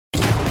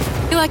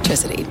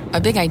Electricity,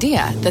 a big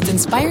idea that's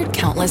inspired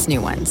countless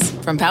new ones.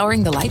 From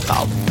powering the light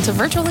bulb to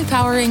virtually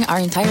powering our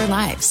entire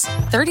lives.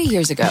 30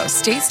 years ago,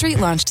 State Street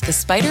launched the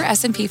Spider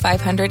S&P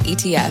 500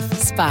 ETF,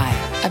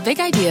 SPY. A big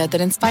idea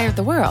that inspired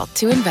the world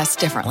to invest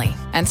differently.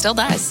 And still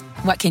does.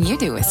 What can you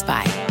do with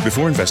SPY?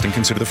 Before investing,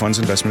 consider the fund's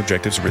investment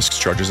objectives, risks,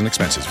 charges, and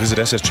expenses. Visit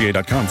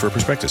ssga.com for a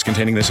prospectus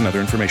containing this and other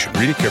information.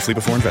 Read it carefully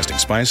before investing.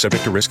 SPY is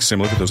subject to risks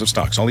similar to those of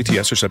stocks. All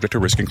ETFs are subject to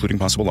risk, including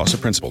possible loss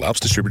of principal. Alps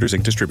Distributors,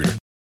 Inc. Distributor.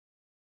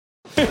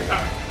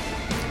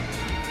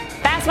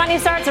 Fast Money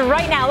starts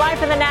right now, live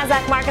from the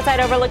NASDAQ market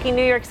site overlooking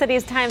New York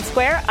City's Times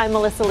Square. I'm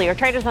Melissa Lee. Our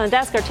traders on the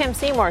desk are Tim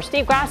Seymour,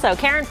 Steve Grasso,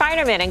 Karen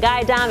Feinerman, and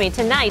Guy Adami.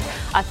 Tonight,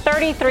 a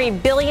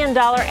 $33 billion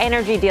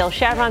energy deal.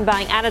 Chevron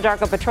buying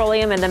Anadarko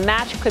Petroleum, and the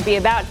match could be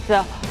about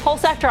the whole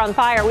sector on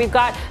fire. We've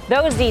got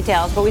those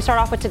details, but we start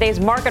off with today's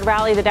market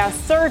rally. The Dow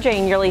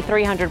surging nearly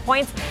 300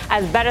 points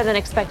as better than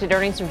expected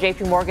earnings from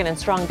JP Morgan and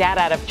strong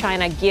data out of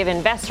China give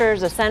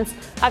investors a sense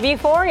of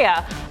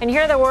euphoria. And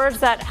here are the words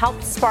that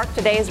helped spark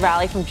today's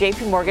rally from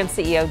JP Morgan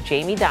CEO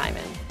Jamie Dimon.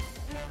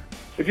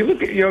 If you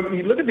look at,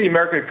 the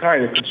American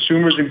economy, the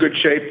consumer's in good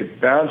shape, the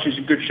balance sheet's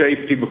in good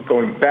shape, people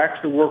going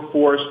back to the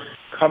workforce,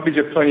 companies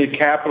have plenty of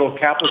capital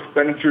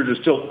expenditures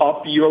are still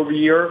up year over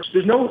year.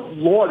 There's no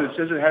law that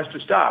says it has to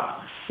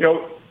stop.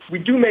 We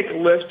do make a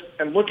list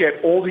and look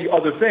at all the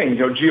other things,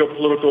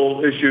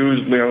 geopolitical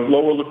issues,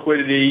 lower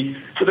liquidity.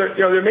 So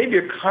there may be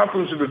a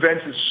confluence of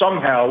events that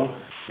somehow,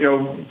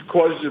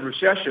 causes a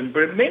recession,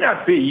 but it may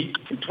not be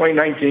in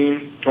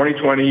 2019,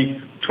 2020,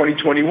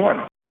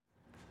 2021.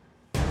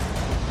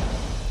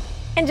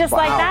 And just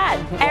like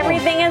that,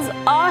 everything is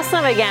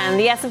awesome again.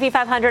 The S&P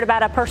 500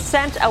 about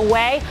 1%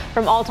 away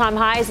from all-time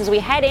highs as we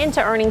head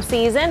into earnings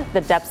season,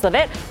 the depths of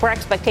it, where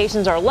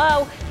expectations are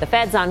low, the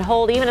Fed's on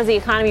hold, even as the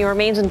economy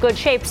remains in good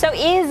shape. So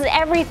is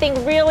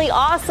everything really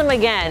awesome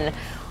again?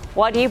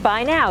 What do you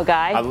buy now,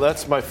 Guy?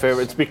 That's my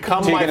favorite. It's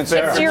become my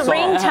favorite. It's your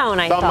ringtone,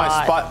 I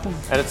thought.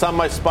 And it's on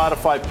my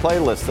Spotify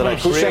playlist that I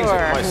created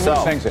myself.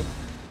 Who sings it?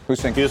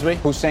 Excuse me?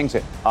 Who sings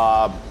it?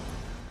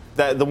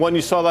 The one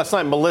you saw last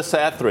night,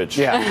 Melissa Etheridge.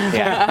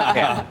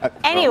 Yeah.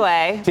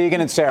 Anyway. Tegan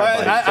and Sarah.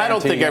 I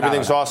don't think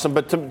everything's awesome,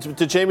 but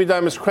to Jamie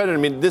Dimon's credit,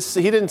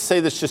 he didn't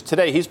say this just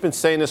today. He's been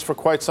saying this for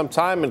quite some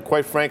time, and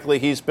quite frankly,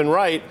 he's been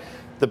right.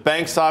 The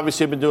banks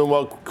obviously have been doing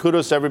well.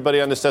 Kudos to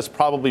everybody on this desk,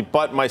 probably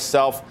but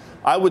myself.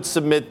 I would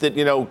submit that,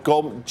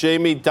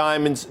 Jamie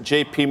Dimon's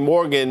JP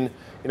Morgan,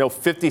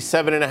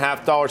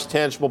 $57.50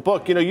 tangible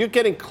book. You're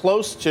getting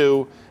close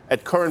to,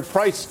 at current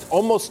price,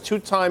 almost 2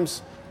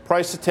 times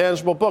price to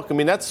tangible book.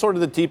 That's sort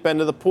of the deep end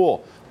of the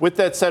pool. With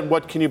that said,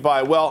 what can you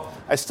buy? Well,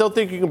 I still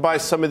think you can buy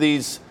some of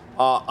these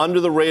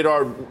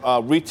under-the-radar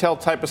retail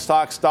type of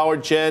stocks. Dollar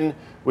Gen,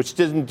 which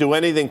didn't do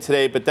anything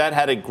today, but that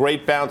had a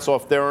great bounce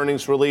off their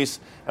earnings release.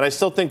 And I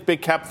still think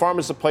big cap pharma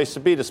is the place to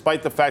be,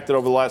 despite the fact that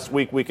over the last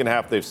week and a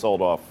half, they've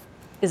sold off.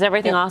 Is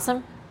everything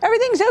awesome?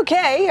 Everything's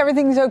okay.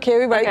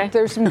 Right?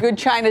 There's some good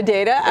China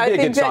data. I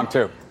think a good song,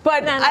 too.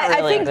 But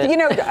I think,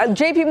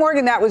 JP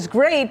Morgan, that was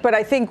great. But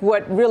I think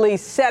what really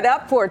set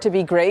up for it to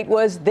be great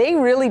was they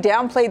really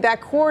downplayed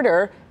that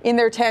quarter in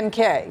their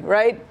 10K,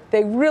 right?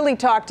 They really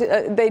talked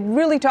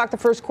the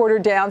first quarter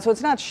down. So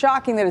it's not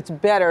shocking that it's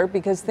better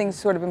because things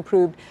sort of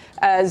improved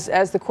as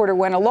the quarter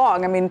went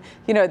along.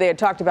 They had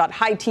talked about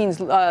high teens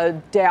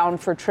down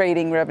for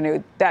trading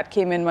revenue. That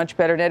came in much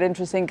better. Net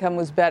interest income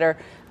was better.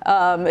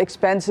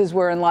 Expenses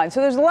were in line. So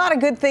there's a lot of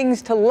good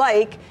things to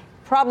like.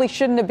 Probably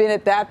shouldn't have been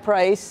at that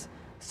price.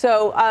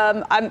 So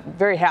I'm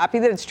very happy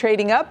that it's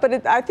trading up,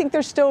 but I think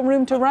there's still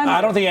room to run.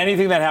 I don't think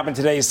anything that happened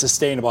today is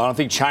sustainable. I don't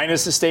think China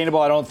is sustainable.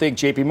 I don't think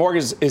JP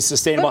Morgan is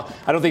sustainable.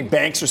 I don't think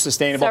banks are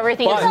sustainable. So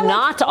everything is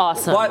not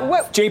awesome.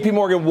 But JP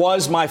Morgan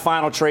was my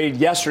final trade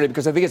yesterday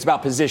because I think it's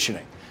about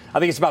positioning. I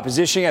think it's about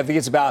positioning. I think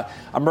it's about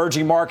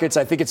emerging markets.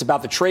 I think it's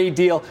about the trade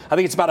deal. I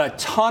think it's about a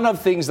ton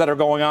of things that are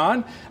going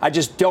on. I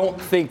just don't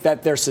think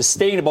that they're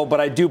sustainable,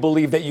 but I do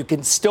believe that you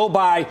can still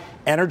buy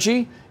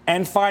energy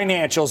and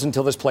financials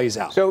until this plays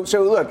out. So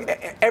look,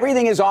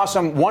 everything is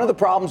awesome. One of the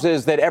problems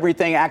is that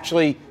everything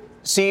actually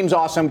seems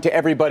awesome to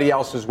everybody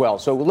else as well.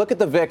 So look at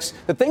the VIX.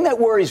 The thing that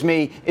worries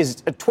me is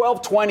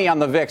 1220 on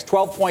the VIX,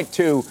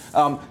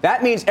 12.2.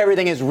 That means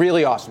everything is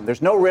really awesome.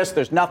 There's no risk.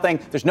 There's nothing.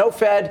 There's no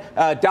Fed.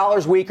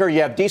 Dollar's weaker.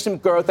 You have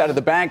decent growth out of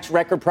the banks,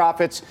 record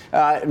profits.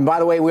 And by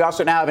the way, we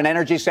also now have an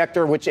energy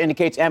sector, which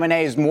indicates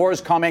M&A is more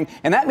is coming.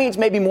 And that means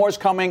maybe more is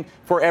coming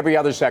for every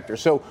other sector.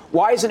 So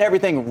why isn't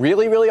everything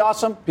really, really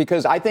awesome?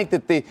 Because I think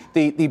that the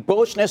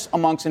bullishness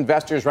amongst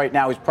investors right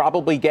now is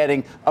probably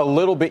getting a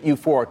little bit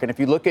euphoric. And if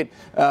you look at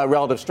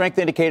relative strength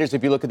indicators,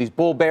 if you look at these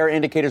bull-bear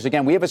indicators,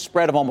 again, we have a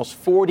spread of almost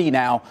 40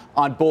 now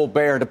on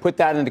bull-bear. To put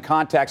that into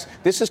context,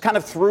 this is kind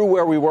of through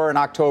where we were in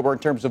October in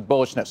terms of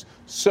bullishness.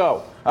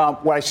 So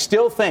what I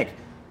still think,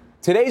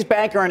 today's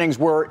bank earnings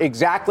were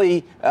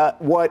exactly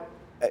what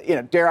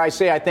dare I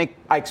say,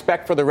 I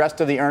expect for the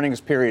rest of the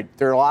earnings period,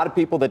 there are a lot of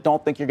people that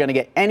don't think you're going to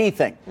get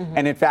anything. Mm-hmm.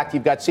 And in fact,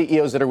 you've got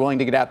CEOs that are willing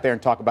to get out there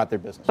and talk about their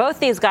business. Both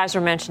these guys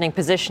are mentioning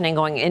positioning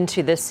going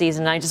into this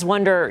season. I just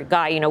wonder,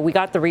 Guy, we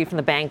got the read from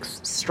the banks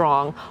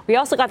strong. We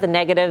also got the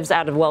negatives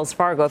out of Wells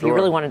Fargo. If you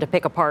really wanted to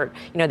pick apart,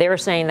 they were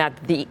saying that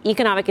the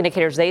economic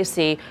indicators they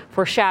see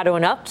foreshadow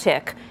an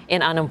uptick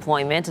in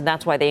unemployment, and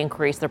that's why they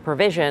increased their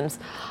provisions.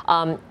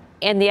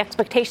 And the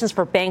expectations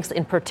for banks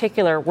in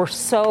particular were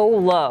so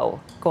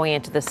low going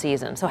into the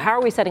season. So how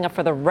are we setting up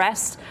for the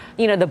rest,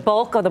 the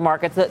bulk of the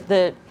markets,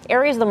 the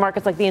areas of the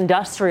markets like the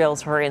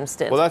industrials, for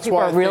instance? Well, that's people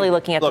why are really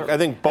looking at. Look, I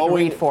think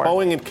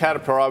Boeing and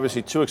Caterpillar are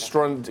obviously two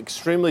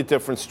extremely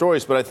different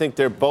stories, but I think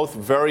they're both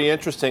very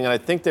interesting, and I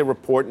think they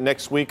report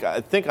next week,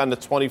 I think on the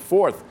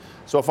 24th.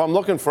 So if I'm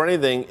looking for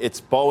anything, it's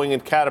Boeing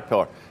and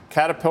Caterpillar.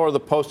 Caterpillar, the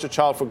poster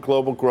child for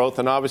global growth,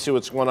 and obviously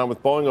what's going on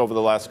with Boeing over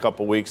the last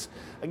couple of weeks.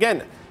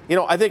 Again,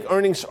 I think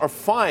earnings are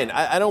fine.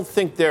 I don't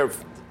think they're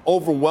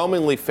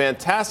overwhelmingly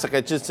fantastic.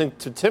 I just think,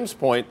 to Tim's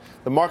point,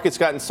 the market's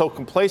gotten so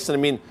complacent.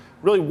 I mean,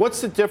 really,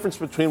 what's the difference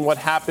between what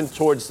happened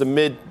towards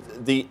the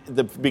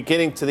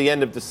beginning to the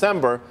end of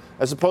December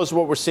as opposed to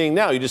what we're seeing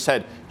now? You just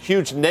had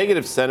huge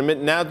negative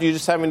sentiment. Now you're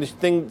just having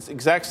the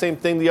exact same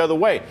thing the other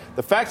way.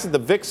 The fact that the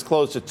VIX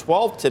closed at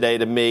 12 today,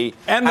 to me,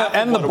 and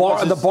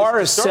the bar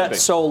is set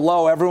so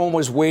low. Everyone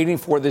was waiting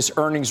for this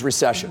earnings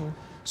recession.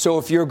 Mm-hmm. So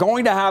if you're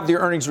going to have the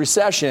earnings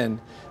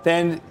recession,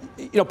 then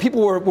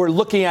people were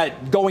looking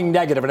at going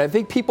negative. And I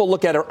think people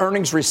look at an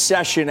earnings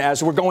recession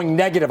as we're going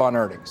negative on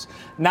earnings,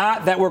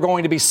 not that we're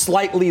going to be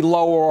slightly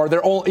lower or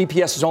their own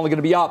EPS is only going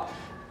to be up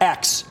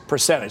X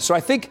percentage. So I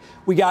think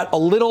we got a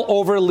little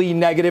overly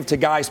negative, to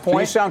Guy's point. So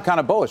you sound kind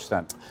of bullish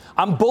then.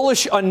 I'm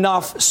bullish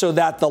enough so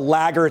that the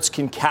laggards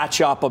can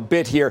catch up a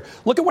bit here.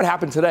 Look at what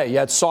happened today. You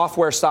had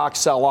software stocks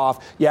sell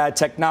off. You had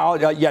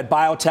technology. You had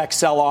biotech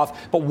sell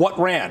off. But what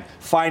ran?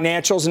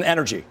 Financials and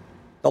energy.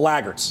 The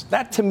laggards.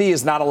 That, to me,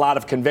 is not a lot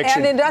of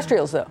conviction. And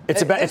industrials, though.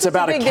 It's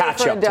about a catch-up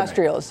for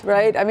industrials,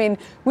 right? I mean,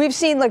 we've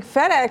seen,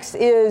 FedEx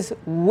is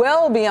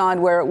well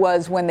beyond where it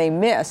was when they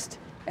missed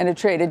and it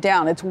traded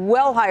down. It's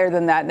well higher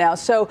than that now.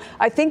 So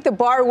I think the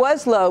bar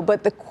was low,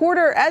 but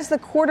as the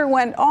quarter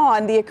went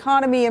on, the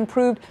economy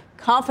improved,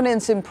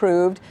 confidence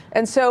improved.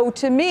 And so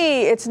to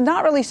me, it's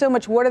not really so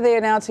much what are they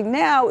announcing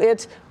now,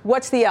 it's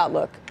what's the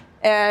outlook.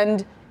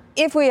 And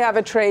if we have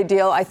a trade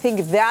deal, I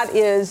think that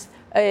is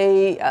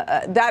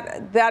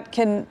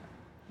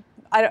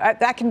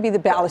that can be the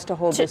ballast to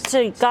hold this.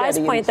 To Guy's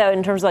point, though,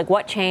 in terms of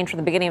what changed from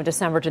the beginning of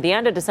December to the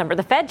end of December,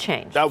 the Fed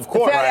changed. Of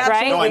course,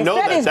 right? No, I know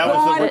that. That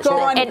was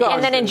gone.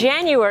 And then in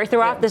January,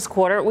 throughout this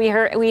quarter, we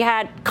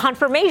had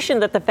confirmation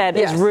that the Fed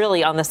is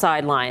really on the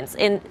sidelines.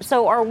 And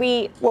so are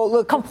we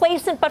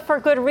complacent, but for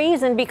good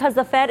reason, because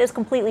the Fed is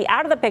completely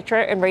out of the picture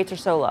and rates are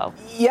so low?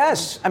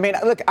 Yes. I mean,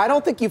 look, I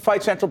don't think you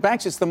fight central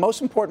banks. It's the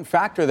most important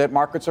factor that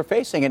markets are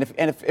facing. And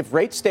if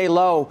rates stay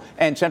low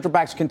and central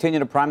banks continue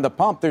to prime the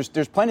pump, there's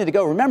plenty to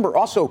go.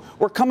 Remember, also,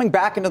 we're coming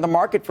back into the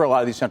market for a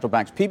lot of these central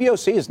banks.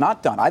 PBOC is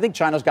not done. I think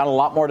China's got a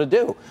lot more to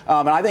do.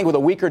 And I think with a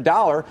weaker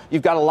dollar,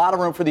 you've got a lot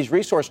of room for these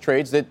resource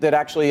trades that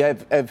actually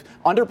have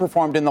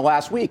underperformed in the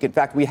last week. In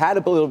fact, we had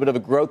a little bit of a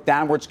growth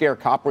downward scare.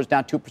 Copper was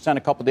down 2% a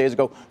couple days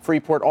ago.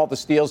 Freeport, all the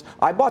steels.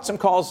 I bought some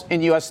calls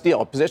in U.S.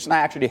 Steel, a position I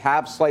actually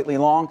have slightly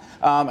long.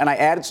 And I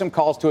added some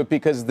calls to it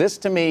because this,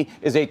 to me,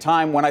 is a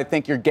time when I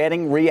think you're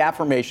getting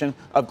reaffirmation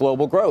of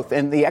global growth.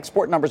 And the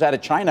export numbers out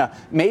of China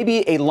may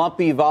be a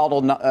lumpy,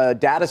 volatile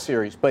data series,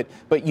 but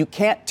you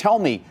can't tell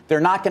me they're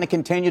not going to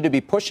continue to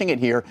be pushing it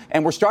here.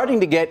 And we're starting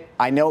to get,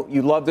 I know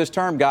you love this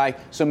term, Guy,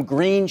 some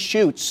green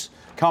shoots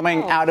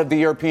coming out of the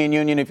European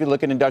Union. If you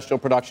look at industrial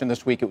production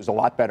this week, it was a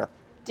lot better.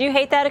 Do you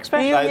hate that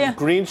expression? I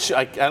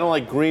don't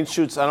like green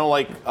shoots. I don't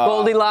like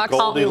Goldilocks.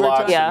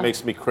 Goldilocks. It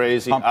makes me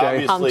crazy. Hump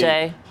day.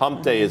 Obviously,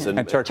 Hump Day is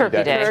and Turkey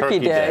Day. Turkey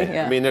Day.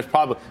 Yeah. I mean,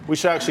 we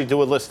should actually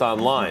do a list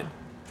online.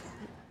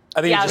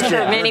 I think I'm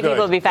sure many people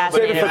would be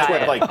fascinated Save it by for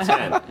it. like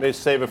 10. Maybe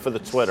save it for the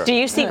Twitter. Do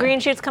you see green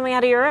shoots coming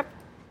out of Europe?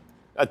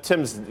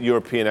 Tim's the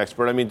European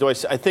expert. I mean,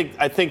 I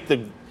think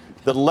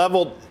the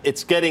level,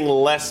 it's getting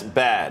less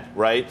bad,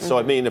 right? Mm-hmm. So,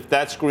 I mean, if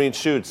that's green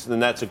shoots, then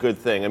that's a good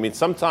thing. I mean,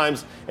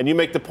 sometimes, and you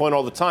make the point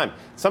all the time,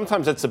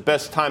 sometimes that's the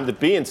best time to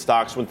be in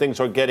stocks when things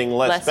are getting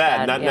less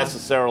bad, not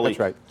necessarily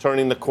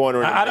turning the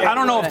corner. I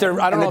don't know if they're.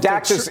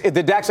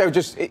 The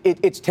DAX.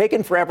 It's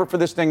taken forever for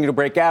this thing to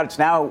break out. It's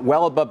now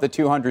well above the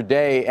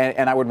 200-day,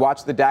 and I would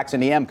watch the DAX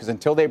and EM because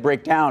until they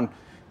break down,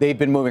 they've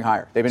been moving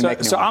higher. They've been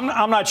making. So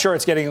I'm not sure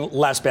it's getting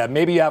less bad.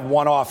 Maybe you have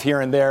one off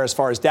here and there as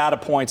far as data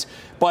points,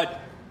 but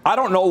I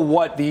don't know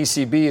what the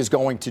ECB is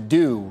going to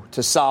do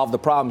to solve the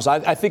problems.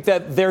 I think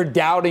that they're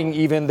doubting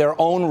even their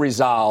own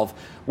resolve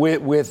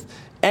with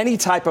any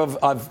type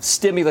of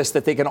stimulus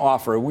that they can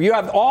offer. You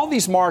have all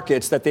these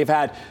markets that they've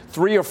had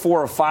 3 or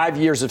 4 or 5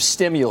 years of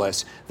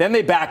stimulus. Then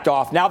they backed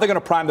off. Now they're going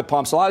to prime the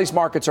pumps. A lot of these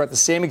markets are at the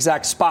same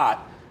exact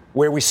spot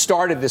where we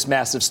started this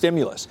massive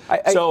stimulus.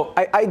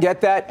 I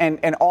get that,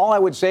 and all I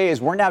would say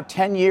is we're now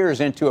 10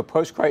 years into a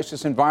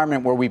post-crisis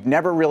environment where we've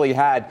never really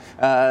had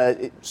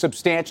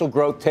substantial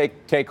growth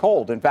take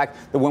hold. In fact,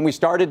 when we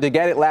started to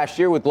get it last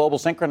year with global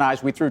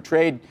synchronized, we threw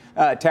trade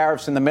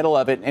tariffs in the middle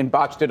of it and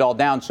botched it all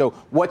down. So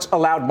what's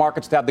allowed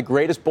markets to have the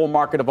greatest bull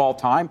market of all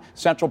time?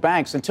 Central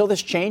banks. Until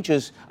this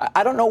changes,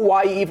 I don't know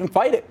why you even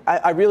fight it.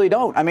 I really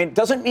don't. I mean, it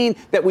doesn't mean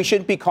that we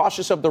shouldn't be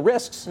cautious of the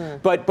risks,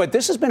 but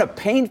this has been a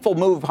painful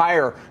move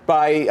higher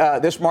by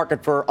this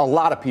market for a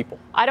lot of people.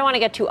 I don't want to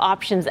get too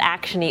options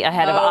action-y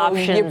ahead of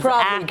options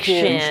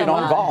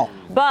action.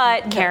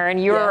 But Karen,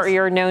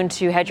 you're known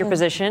to hedge your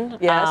position,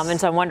 and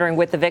so I'm wondering,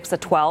 with the VIX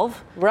at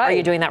 12, are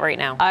you doing that right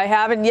now? I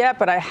haven't yet,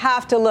 but I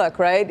have to look,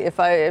 right? If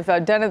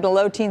I've done it in the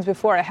low teens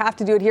before, I have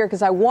to do it here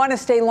because I want to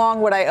stay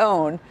long what I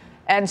own.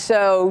 And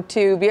so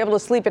to be able to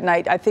sleep at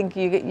night, I think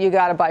you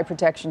got to buy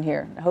protection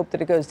here. I hope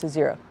that it goes to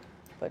zero.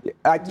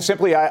 I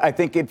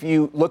think if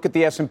you look at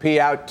the S&P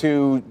out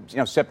to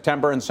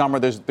September and summer,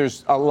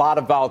 there's a lot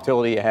of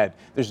volatility ahead.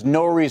 There's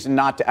no reason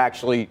not to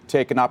actually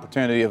take an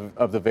opportunity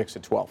of the VIX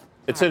at 12.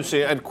 It's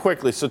interesting, and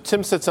quickly. So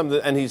Tim said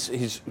something, and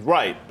he's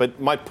right.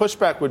 But my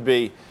pushback would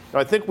be,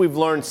 I think we've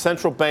learned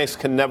central banks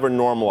can never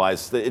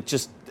normalize.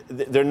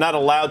 They're not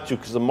allowed to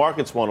because the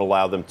markets won't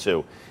allow them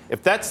to.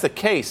 If that's the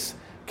case,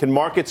 can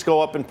markets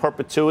go up in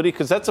perpetuity?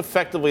 Because that's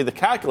effectively the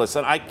calculus,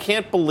 and I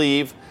can't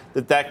believe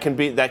that can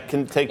take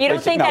place. You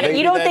don't think that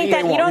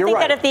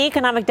if the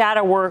economic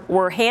data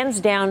were hands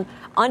down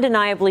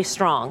undeniably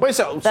strong,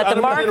 that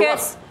the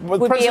markets would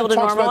be able to normalize? The president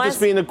talks about this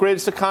being the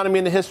greatest economy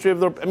in the history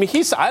of the. I mean,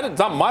 it's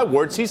not my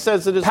words. He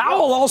says it is.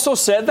 Powell also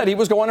said that he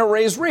was going to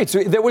raise rates.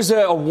 There was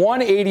a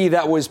 180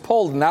 that was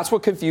pulled, and that's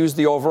what confused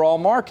the overall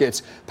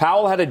markets.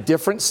 Powell had a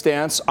different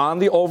stance on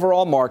the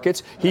overall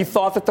markets. He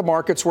thought that the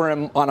markets were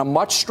on a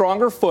much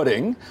stronger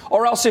footing,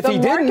 or else if he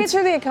didn't, the markets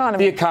or the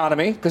economy? The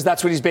economy, because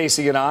that's what he's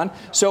basing it on.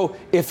 So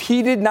if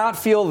he did not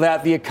feel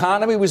that the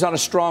economy was on a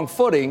strong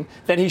footing,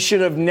 then he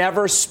should have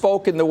never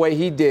spoken the way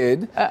he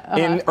did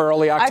in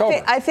early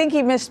October. I think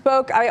he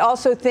misspoke. I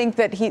also think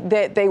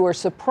that they were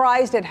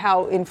surprised at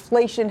how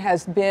inflation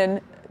has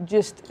been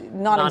just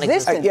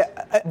non-existent.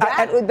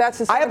 That's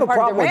the I have a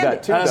problem with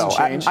that, too, though.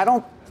 I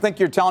don't think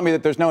you're telling me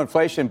that there's no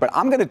inflation, but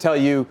I'm going to tell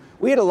you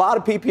we had a lot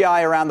of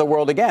PPI around the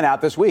world again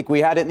out this week. We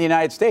had it in the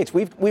United States.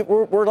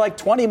 We're like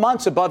 20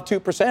 months above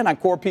 2% on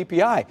core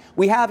PPI.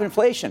 We have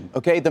inflation,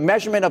 okay? The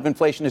measurement of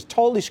inflation is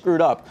totally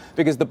screwed up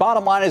because the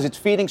bottom line is it's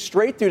feeding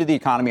straight through to the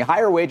economy.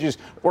 Higher wages,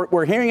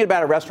 we're hearing it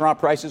about at restaurant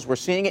prices. We're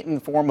seeing it in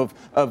the form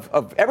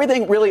of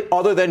everything really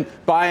other than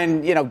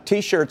buying,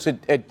 T-shirts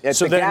at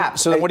the Gap.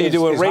 So then what do you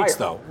do with rates,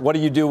 though? What do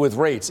you do with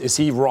rates? Is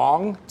he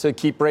wrong to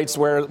keep rates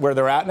where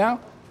they're at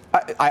now?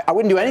 I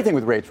wouldn't do anything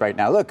with rates right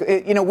now. Look,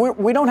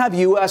 we don't have the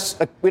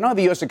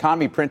U.S.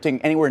 economy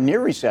printing anywhere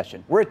near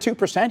recession. We're at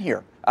 2%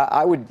 here.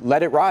 I would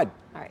let it ride.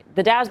 All right.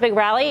 The Dow's big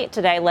rally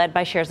today led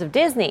by shares of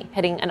Disney,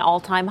 hitting an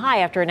all-time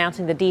high after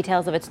announcing the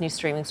details of its new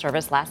streaming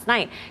service last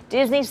night.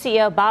 Disney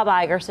CEO Bob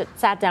Iger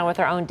sat down with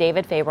our own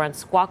David Faber on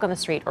Squawk on the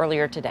Street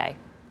earlier today.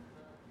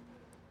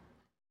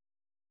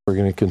 We're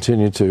going to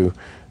continue to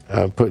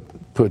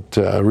put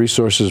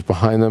resources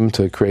behind them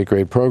to create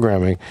great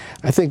programming.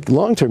 I think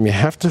long term you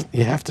have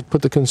to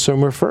put the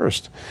consumer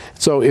first.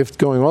 So if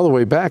going all the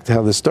way back to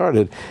how this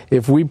started,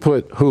 if we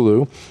put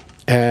Hulu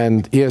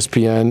and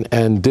ESPN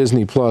and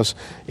Disney Plus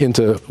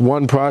into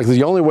one product,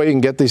 the only way you can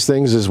get these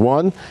things is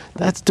one,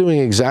 that's doing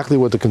exactly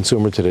what the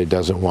consumer today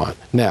doesn't want.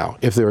 Now,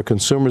 if there are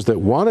consumers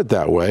that want it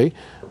that way,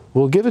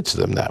 we'll give it to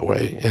them that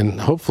way.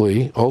 And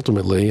hopefully,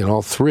 ultimately, in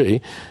all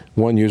three,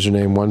 one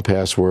username, one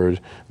password,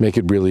 make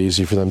it really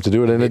easy for them to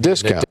do it in a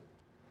discount.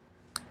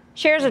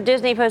 Shares of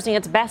Disney posting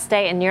its best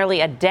day in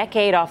nearly a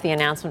decade off the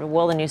announcement.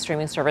 Will the new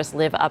streaming service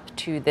live up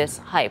to this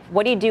hype?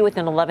 What do you do with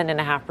an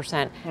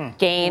 11.5%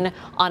 gain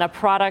on a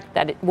product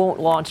that it won't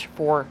launch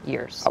for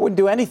years? I wouldn't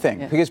do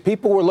anything because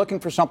people were looking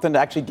for something to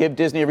actually give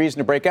Disney a reason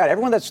to break out.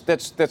 Everyone that's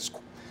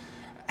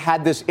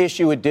had this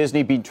issue with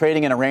Disney, been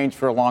trading in a range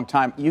for a long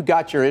time, you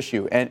got your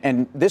issue.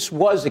 And this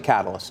was a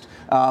catalyst.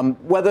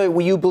 Whether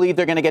you believe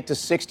they're going to get to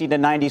 60 to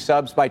 90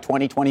 subs by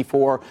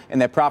 2024 and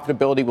that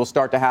profitability will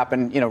start to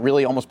happen,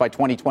 really almost by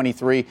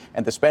 2023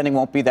 and the spending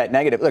won't be that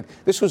negative. Look,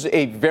 this was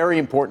a very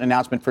important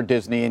announcement for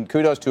Disney and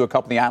kudos to a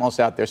couple of the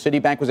analysts out there.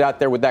 Citibank was out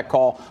there with that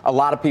call. A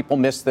lot of people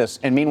missed this.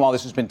 And meanwhile,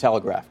 this has been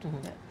telegraphed.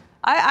 Mm-hmm.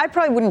 I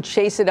probably wouldn't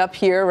chase it up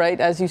here,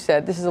 right? As you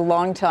said, this is a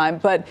long time.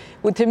 But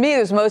what to me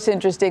was most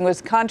interesting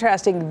was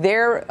contrasting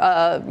their,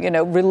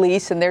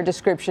 release and their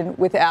description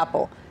with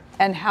Apple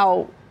and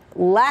how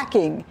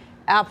lacking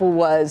Apple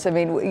was. I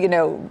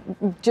mean,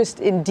 just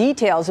in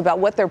details about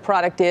what their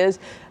product is.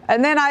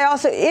 And then I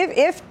also,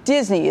 if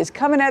Disney is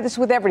coming at this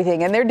with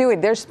everything and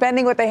they're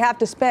spending what they have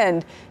to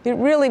spend, it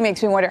really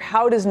makes me wonder,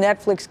 how does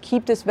Netflix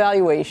keep this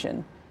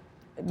valuation?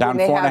 Down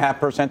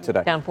 4.5%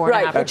 today. Down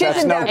 4.5%. Which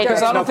isn't that good.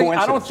 Because I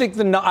don't think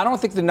the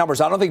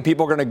numbers. I don't think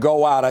people are going to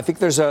go out. I think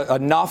there's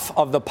enough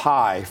of the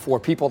pie for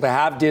people to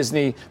have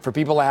Disney, for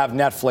people to have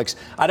Netflix,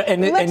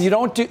 and you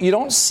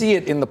don't see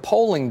it in the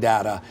polling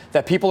data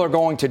that people are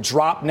going to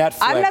drop Netflix.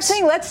 I'm not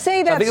saying let's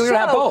say that's I think they're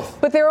going to have both.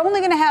 But they're only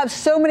going to have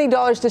so many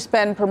dollars to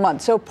spend per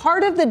month. So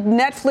part of the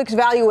Netflix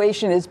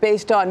valuation is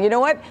based on, you know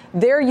what,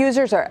 their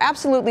users are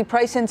absolutely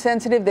price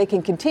insensitive. They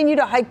can continue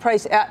to hike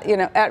price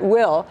at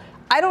will.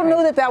 I don't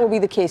know that will be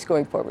the case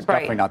going forward.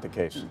 Definitely not the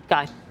case.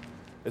 Guy.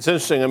 It's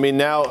interesting. I mean,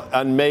 now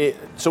on May,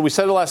 so we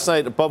said it last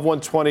night, above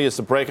 120 is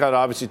the breakout.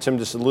 Obviously, Tim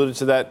just alluded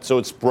to that. So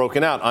it's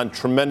broken out on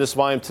tremendous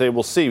volume today.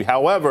 We'll see.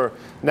 However,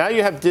 now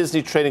you have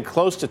Disney trading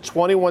close to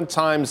 21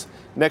 times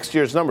next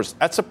year's numbers.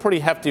 That's a pretty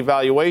hefty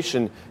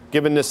valuation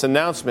given this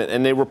announcement.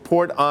 And they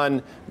report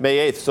on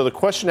May 8th. So the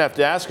question you have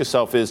to ask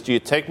yourself is, do you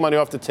take money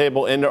off the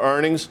table into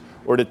earnings?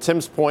 Or to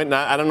Tim's point, and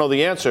I don't know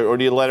the answer, or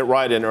do you let it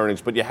ride in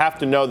earnings? But you have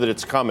to know that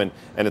it's coming,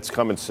 and it's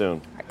coming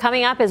soon.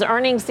 Coming up as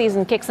earnings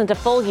season kicks into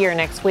full gear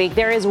next week,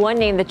 there is one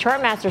name the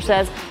Chartmaster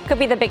says could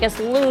be the biggest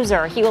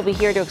loser. He will be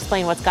here to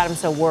explain what's got him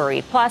so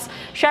worried. Plus,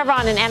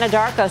 Chevron and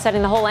Anadarko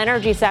setting the whole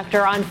energy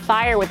sector on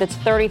fire with its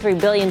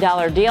 $33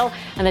 billion deal.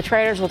 And the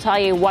traders will tell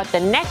you what the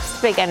next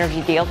big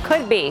energy deal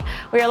could be.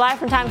 We are live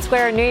from Times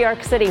Square in New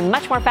York City.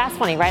 Much more Fast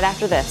Money right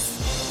after this.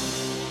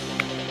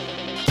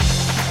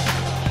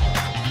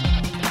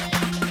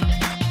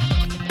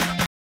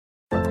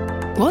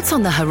 What's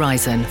on the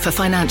horizon for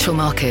financial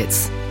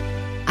markets?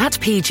 At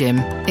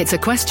PGIM, it's a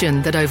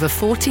question that over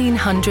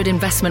 1,400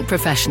 investment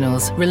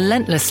professionals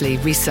relentlessly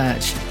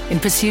research in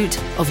pursuit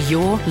of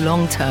your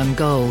long-term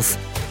goals.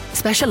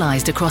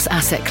 Specialized across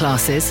asset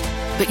classes,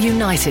 but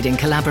united in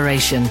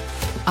collaboration,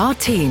 our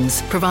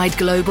teams provide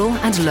global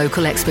and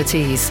local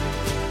expertise.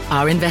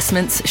 Our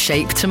investments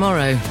shape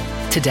tomorrow,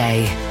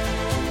 today.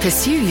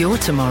 Pursue your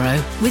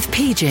tomorrow with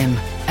PGIM,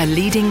 a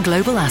leading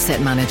global asset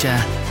manager.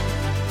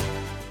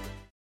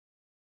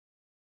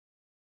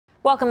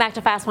 Welcome back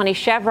to Fast Money.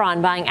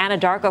 Chevron buying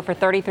Anadarko for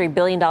 $33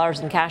 billion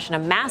in cash in a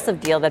massive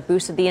deal that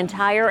boosted the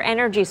entire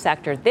energy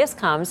sector. This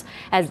comes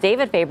as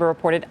David Faber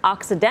reported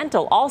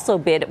Occidental also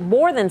bid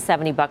more than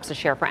 $70 a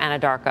share for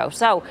Anadarko.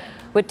 So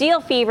with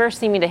deal fever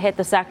seeming to hit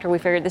the sector, we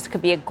figured this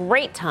could be a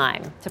great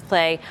time to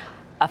play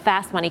a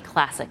Fast Money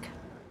classic.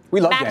 We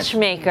love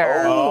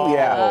Matchmaker. Oh,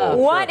 yeah.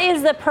 What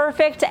is the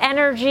perfect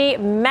energy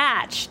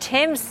match?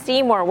 Tim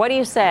Seymour, what do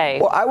you say?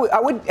 Well,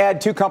 I would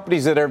add two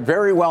companies that are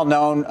very well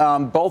known,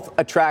 both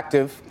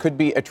attractive, could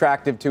be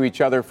attractive to each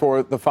other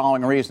for the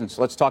following reasons.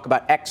 Let's talk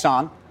about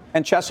Exxon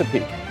and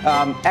Chesapeake.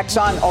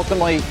 Exxon,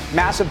 ultimately,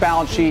 massive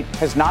balance sheet,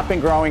 has not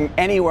been growing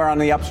anywhere on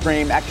the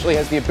upstream, actually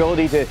has the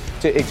ability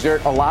to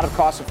exert a lot of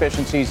cost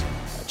efficiencies.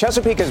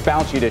 Chesapeake has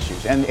balance sheet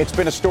issues, and it's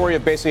been a story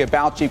of basically a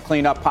balance sheet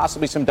cleanup,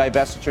 possibly some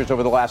divestitures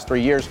over the last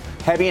 3 years,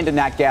 heavy into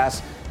nat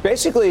gas.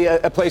 Basically,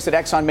 a place that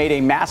Exxon made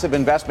a massive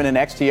investment in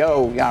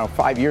XTO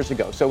 5 years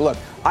ago. So, look,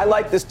 I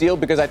like this deal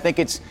because I think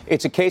it's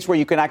a case where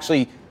you can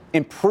actually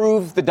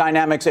improve the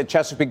dynamics at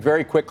Chesapeake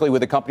very quickly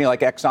with a company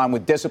like Exxon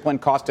with discipline,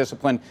 cost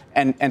discipline,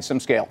 and some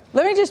scale.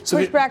 Let me just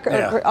push back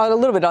a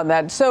little bit on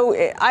that.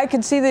 So I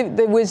can see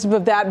the wisdom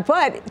of that,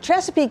 but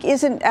Chesapeake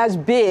isn't as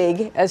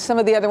big as some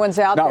of the other ones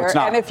out there. It's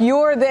not. And if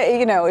you're the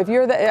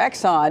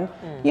Exxon,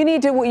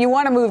 you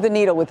want to move the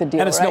needle with the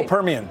deal. And it's right?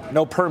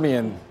 no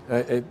Permian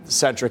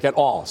centric at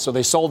all. So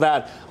they sold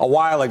that a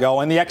while ago,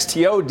 and the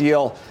XTO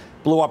deal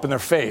blew up in their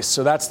face.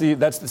 So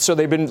so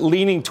they've been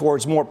leaning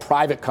towards more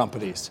private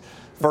companies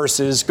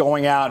versus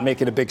going out and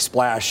making a big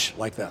splash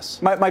like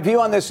this. My view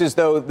on this is,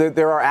 though, that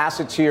there are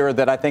assets here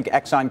that I think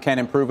Exxon can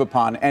improve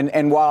upon.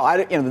 And while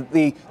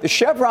the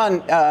Chevron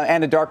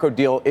Anadarko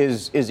deal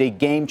is a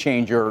game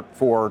changer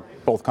for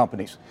both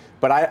companies.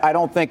 But I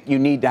don't think you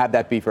need to have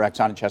that be for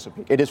Exxon and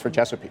Chesapeake. It is for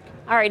Chesapeake.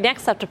 All right,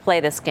 next up to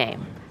play this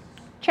game.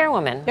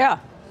 Chairwoman. Yeah.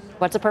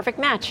 What's a perfect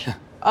match?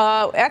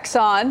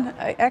 Exxon,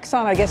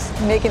 I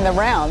guess, making the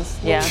rounds.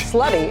 Yeah.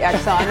 Slutty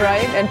Exxon,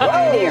 right? And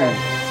Pioneer.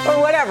 Or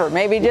whatever,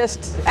 maybe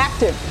just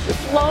active.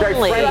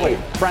 Lonely. Very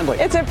friendly.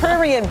 It's a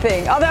Permian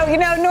thing. Although,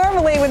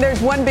 normally when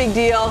there's one big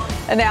deal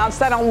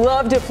announced, I don't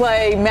love to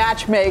play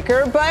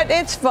matchmaker, but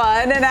it's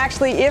fun. And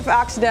actually, if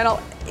Occidental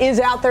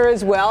is out there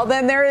as well,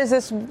 then there is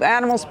this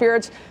animal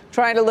spirits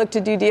trying to look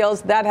to do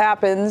deals. That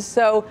happens.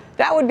 So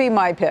that would be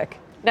my pick.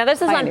 Now,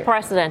 this is Pioneer.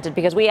 unprecedented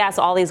because we asked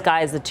all these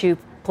guys, the two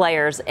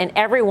players, and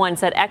everyone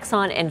said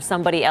Exxon and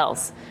somebody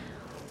else.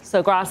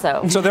 So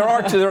Grasso. So there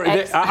are two.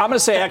 I'm going to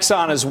say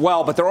Exxon as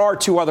well, but there are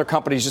two other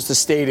companies, just to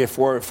state it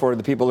for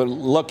the people that are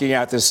looking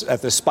at this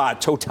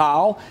spot: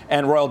 Total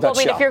and Royal Dutch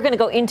Shell. If you're going to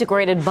go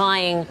integrated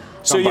buying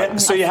a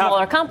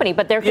smaller company,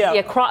 but there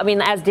could be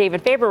as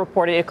David Faber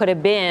reported, it could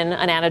have been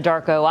an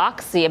Anadarko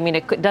Oxy. I mean,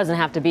 it doesn't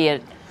have to be a.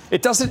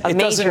 It doesn't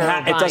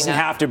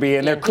have to be,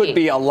 and there could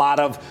be a lot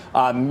of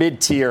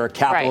mid-tier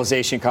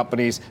capitalization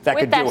companies that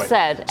could do it.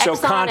 Said, so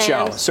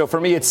Concho. So for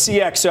me, it's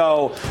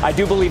CXO. I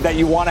do believe that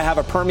you want to have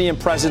a Permian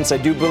presence. I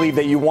do believe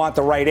that you want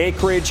the right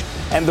acreage,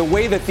 and the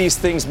way that these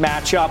things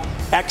match up,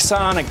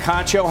 Exxon and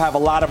Concho have a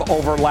lot of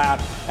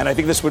overlap, and I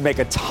think this would make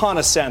a ton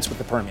of sense with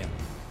the Permian.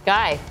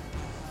 Guy,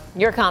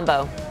 your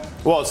combo.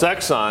 Well, it's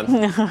Exxon.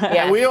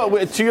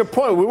 And to your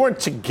point, we weren't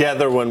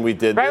together when we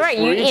did this. Right.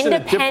 You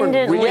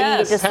independently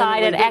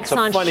decided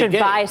Exxon should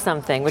buy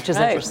something, which is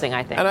interesting,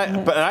 I think.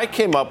 And I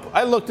came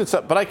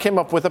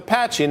up with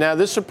Apache. Now,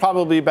 this would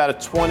probably be about a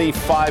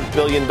 $25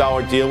 billion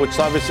deal, which is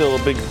obviously a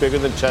little bit bigger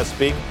than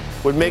Chesapeake.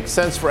 Would make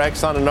sense for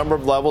Exxon on a number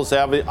of levels. They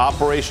have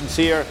operations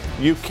here,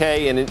 UK,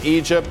 and in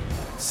Egypt.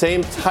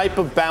 Same type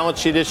of balance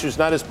sheet issues,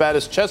 not as bad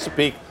as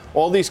Chesapeake.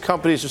 All these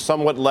companies are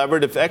somewhat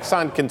levered. If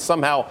Exxon can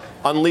somehow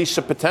unleash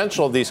the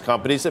potential of these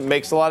companies, it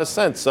makes a lot of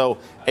sense. So,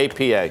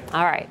 APA.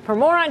 All right. For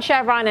more on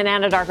Chevron and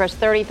Anadarko's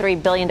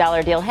 $33 billion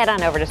deal, head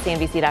on over to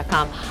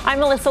CNBC.com. I'm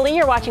Melissa Lee.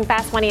 You're watching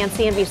Fast Money on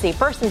CNBC,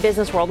 first in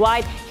business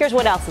worldwide. Here's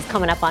what else is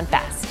coming up on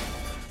Fast.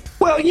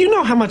 Well, you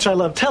know how much I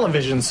love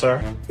television,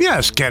 sir.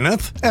 Yes,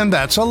 Kenneth, and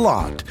that's a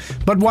lot.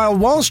 But while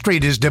Wall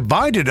Street is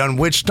divided on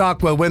which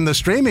stock will win the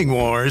streaming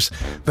wars,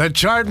 the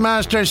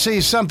Chartmaster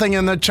sees something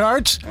in the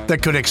charts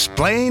that could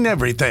explain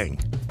everything.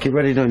 Get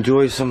ready to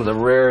enjoy some of the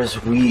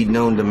rarest weed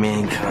known to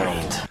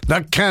mankind.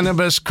 The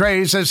cannabis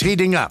craze is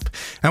heating up,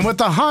 and with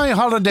the high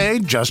holiday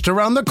just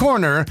around the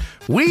corner,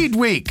 Weed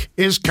Week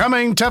is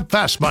coming to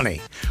Fast Money.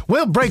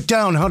 We'll break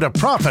down how to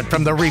profit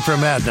from the reefer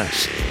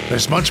madness.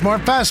 There's much more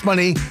Fast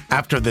Money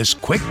after this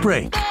quick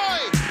break.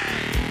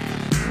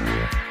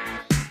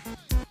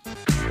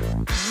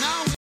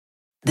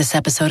 This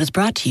episode is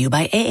brought to you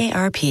by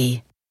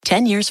AARP.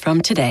 10 years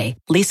from today,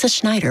 Lisa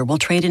Schneider will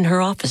trade in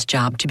her office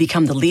job to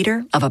become the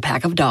leader of a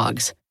pack of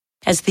dogs.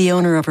 As the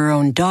owner of her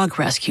own dog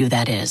rescue,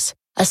 that is.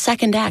 A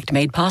second act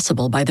made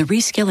possible by the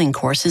reskilling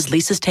courses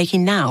Lisa's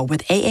taking now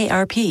with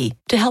AARP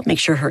to help make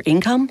sure her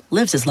income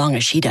lives as long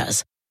as she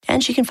does.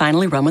 And she can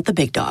finally run with the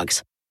big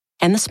dogs.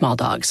 And the small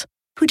dogs,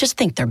 who just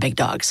think they're big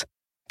dogs.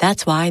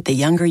 That's why the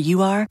younger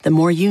you are, the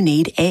more you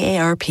need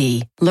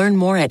AARP. Learn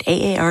more at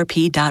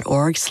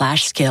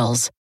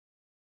aarp.org/skills.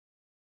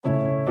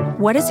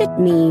 What does it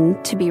mean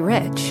to be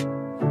rich?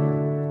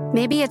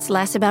 Maybe it's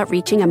less about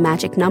reaching a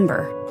magic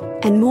number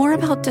and more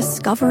about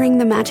discovering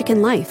the magic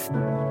in life.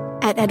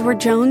 At Edward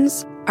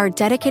Jones, our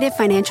dedicated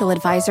financial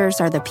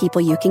advisors are the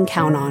people you can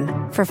count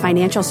on for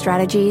financial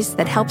strategies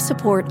that help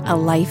support a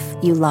life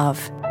you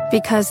love.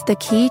 Because the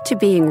key to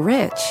being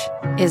rich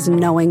is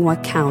knowing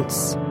what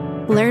counts.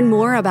 Learn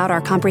more about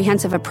our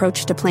comprehensive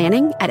approach to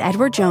planning at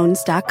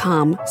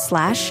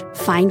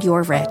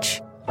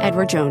edwardjones.com/findyourrich.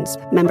 Edward Jones,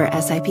 member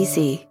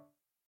SIPC.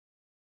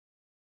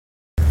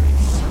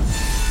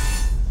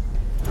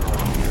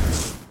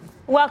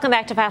 Welcome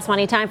back to Fast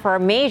Money. Time for a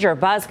major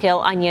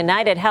buzzkill on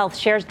United Health.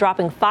 Shares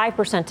dropping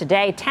 5%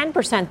 today,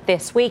 10%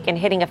 this week, and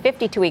hitting a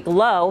 52-week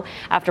low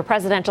after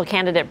presidential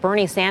candidate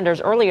Bernie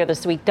Sanders earlier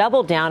this week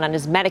doubled down on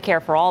his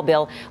Medicare for All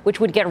bill, which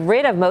would get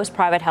rid of most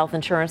private health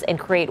insurance and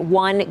create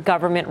one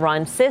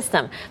government-run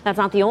system. That's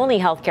not the only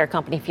healthcare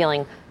company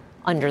feeling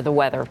under the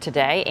weather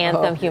today.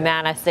 Anthem,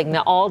 Humana,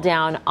 Cigna, all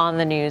down on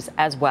the news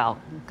as well.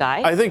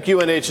 Guy? I think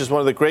UNH is one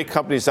of the great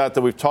companies out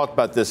there. We've talked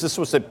about this. This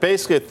was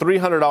basically a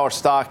 $300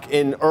 stock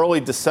in early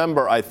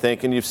December, I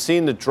think, and you've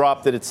seen the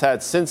drop that it's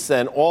had since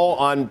then, all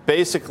on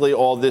basically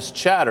all this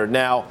chatter.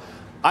 Now,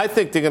 I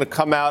think they're going to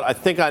come out, I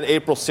think, on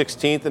April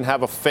 16th and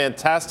have a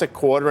fantastic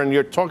quarter, and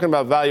you're talking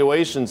about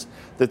valuations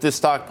that this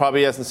stock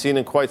probably hasn't seen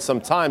in quite some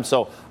time.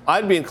 So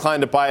I'd be inclined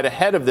to buy it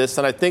ahead of this,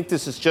 and I think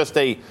this is just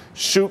a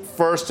shoot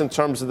first in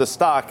terms of the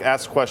stock,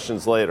 ask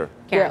questions later.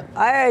 Yeah,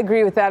 I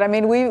agree with that. I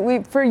mean,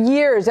 we for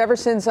years, ever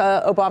since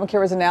Obamacare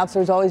was announced,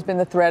 there's always been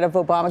the threat of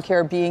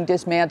Obamacare being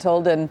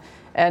dismantled, and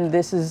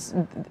this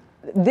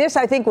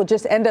I think will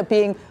just end up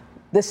being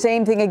the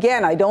same thing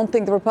again. I don't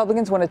think the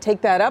Republicans want to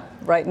take that up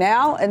right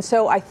now, and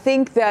so I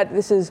think that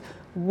this is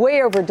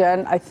way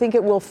overdone. I think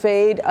it will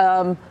fade.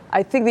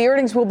 I think the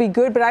earnings will be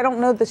good, but I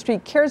don't know if the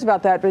street cares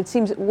about that, but it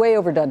seems way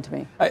overdone to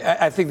me.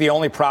 I think the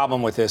only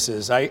problem with this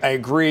is I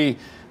agree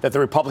that the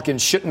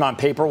Republicans shouldn't on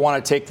paper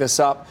want to take this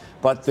up,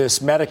 but this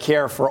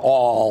Medicare for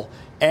All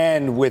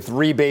and with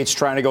rebates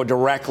trying to go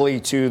directly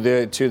to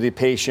the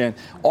patient,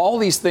 all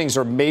these things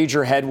are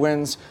major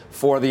headwinds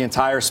for the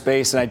entire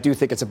space, and I do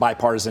think it's a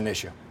bipartisan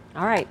issue.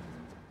 All right.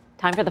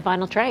 Time for the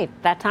final trade.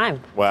 That time.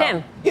 Wow.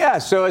 Tim. Yeah,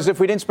 so as if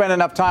we didn't spend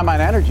enough time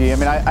on energy, I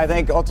mean, I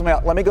think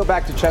ultimately, let me go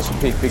back to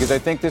Chesapeake, because I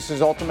think this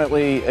is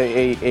ultimately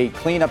a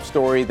cleanup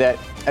story that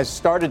has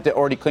started to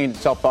already clean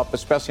itself up,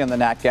 especially on the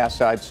nat gas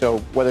side. So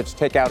whether it's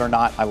takeout or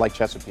not, I like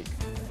Chesapeake.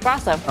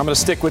 Grasso. I'm going to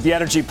stick with the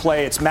energy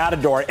play. It's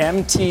Matador,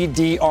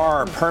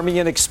 MTDR,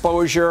 Permian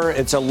exposure.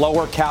 It's a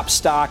lower cap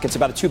stock. It's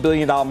about a $2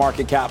 billion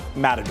market cap,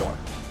 Matador.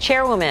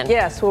 Chairwoman.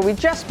 Yes, well, we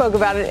just spoke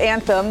about it,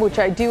 Anthem, which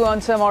I do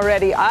own some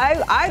already.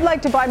 I'd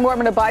like to buy more. I'm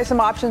going to buy some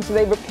options. So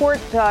they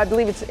report, I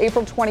believe it's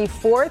April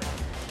 24th,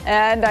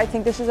 and I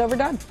think this is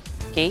overdone.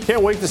 Keith?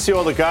 Can't wait to see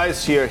all the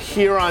guys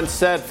here on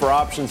set for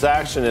options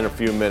action in a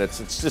few minutes.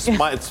 It's just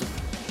it's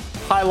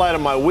highlight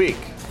of my week.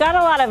 Got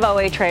a lot of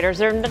OA traders.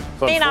 They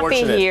may not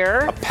be here.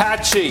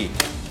 Apache.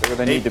 They're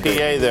going to need to be.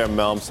 APA there,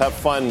 Melms. Have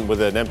fun with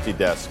an empty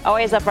desk.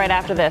 OA's up right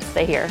after this.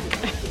 Stay here.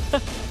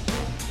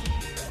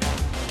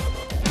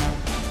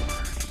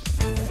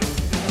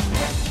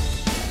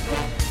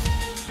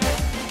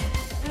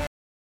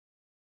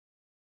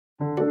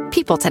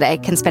 people today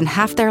can spend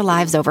half their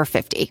lives over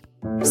 50.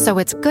 So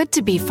it's good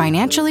to be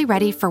financially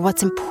ready for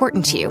what's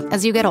important to you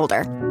as you get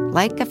older,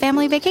 like a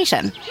family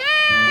vacation.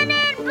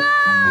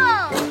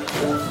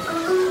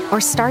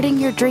 Or starting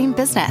your dream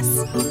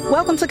business.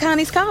 Welcome to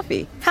Connie's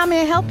Coffee. How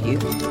may I help you?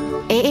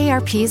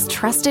 AARP's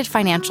trusted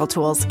financial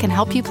tools can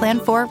help you plan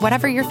for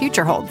whatever your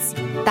future holds.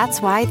 That's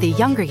why the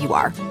younger you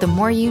are, the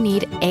more you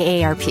need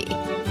AARP.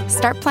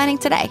 Start planning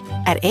today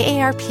at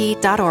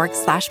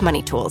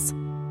aarp.org/moneytools.